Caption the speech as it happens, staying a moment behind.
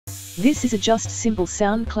This is a just simple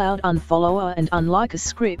SoundCloud unfollower and unlike a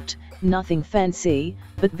script, nothing fancy,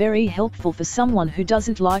 but very helpful for someone who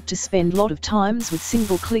doesn't like to spend lot of times with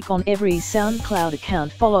single click on every SoundCloud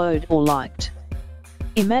account followed or liked.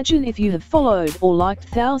 Imagine if you have followed or liked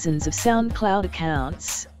thousands of SoundCloud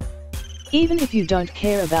accounts. Even if you don't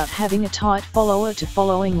care about having a tight follower to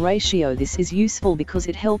following ratio, this is useful because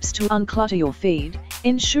it helps to unclutter your feed,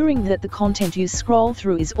 ensuring that the content you scroll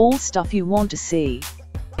through is all stuff you want to see.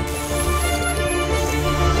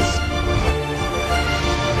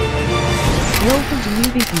 Welcome to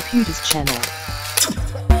Newbie Computers channel.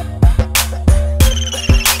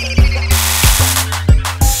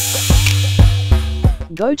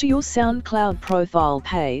 Go to your SoundCloud profile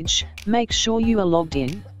page, make sure you are logged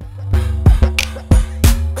in.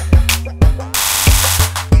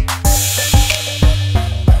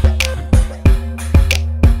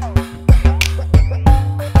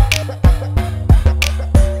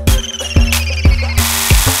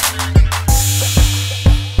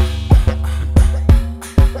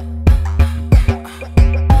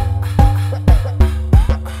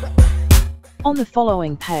 On the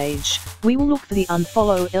following page, we will look for the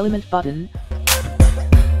unfollow element button.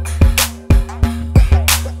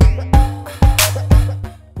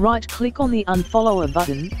 Right-click on the unfollower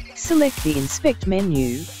button, select the inspect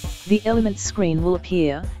menu, the element screen will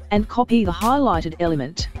appear, and copy the highlighted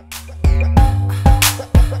element.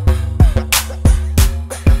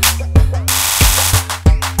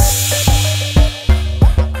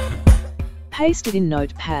 Paste it in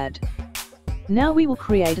Notepad. Now we will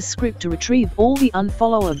create a script to retrieve all the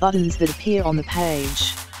unfollower buttons that appear on the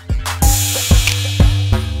page.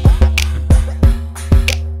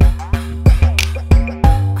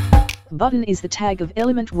 Button is the tag of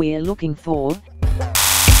element we're looking for.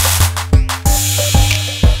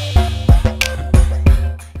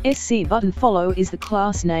 SC button follow is the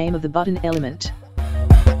class name of the button element.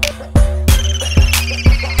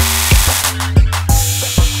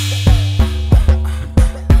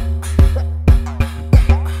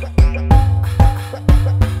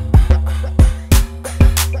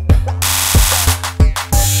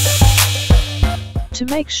 To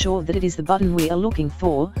make sure that it is the button we are looking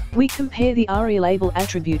for, we compare the ARIA label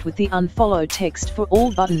attribute with the unfollow text for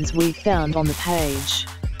all buttons we've found on the page.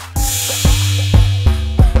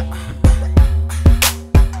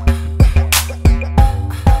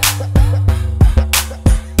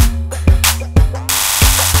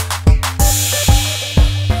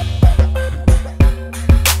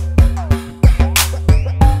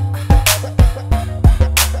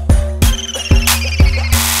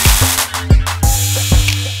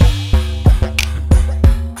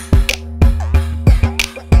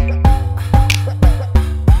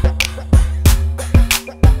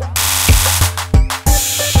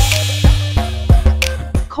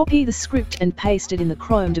 Copy the script and paste it in the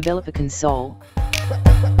Chrome Developer Console.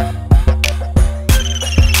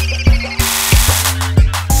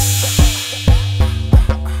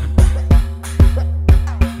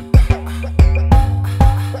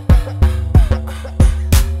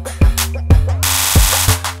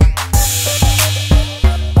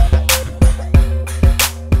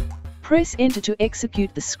 Press Enter to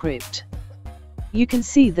execute the script. You can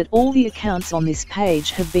see that all the accounts on this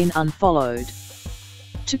page have been unfollowed.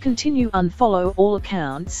 To continue unfollow all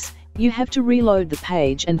accounts, you have to reload the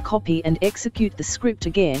page and copy and execute the script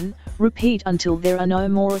again, repeat until there are no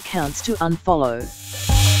more accounts to unfollow.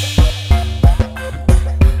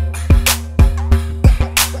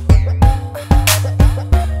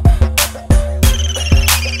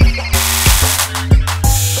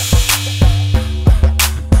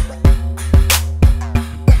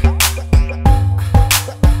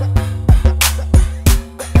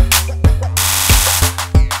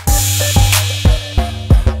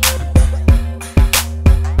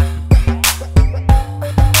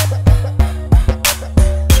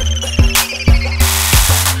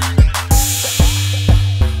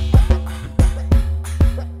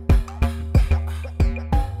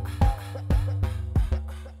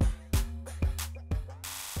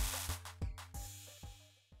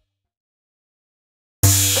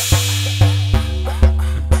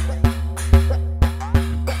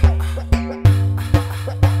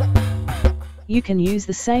 You can use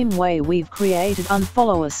the same way we've created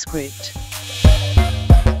unfollower script.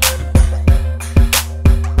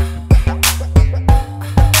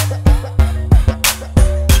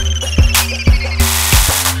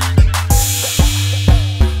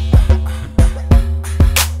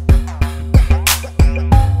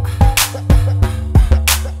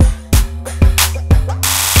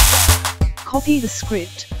 Copy the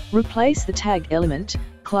script, replace the tag element,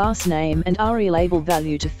 class name and ARI label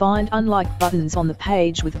value to find unlike buttons on the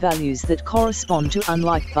page with values that correspond to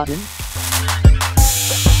unlike button.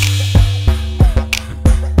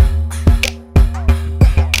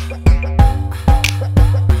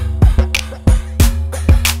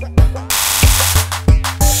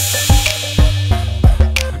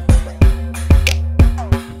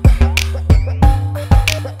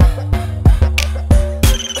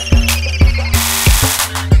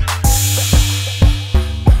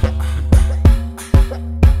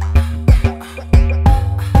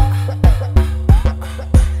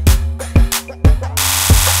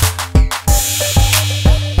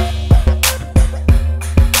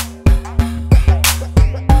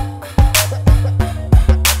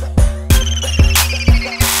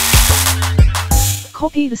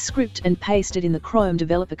 Copy the script and paste it in the Chrome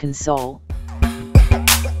Developer Console.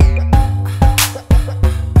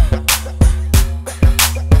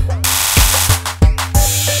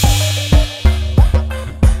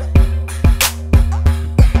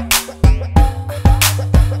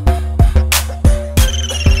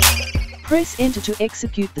 Press Enter to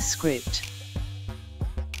execute the script.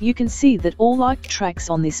 You can see that all liked tracks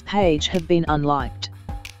on this page have been unliked.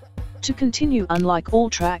 To continue unlike all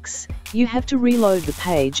tracks, you have to reload the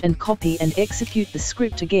page and copy and execute the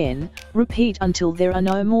script again. Repeat until there are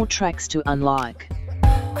no more tracks to unlike.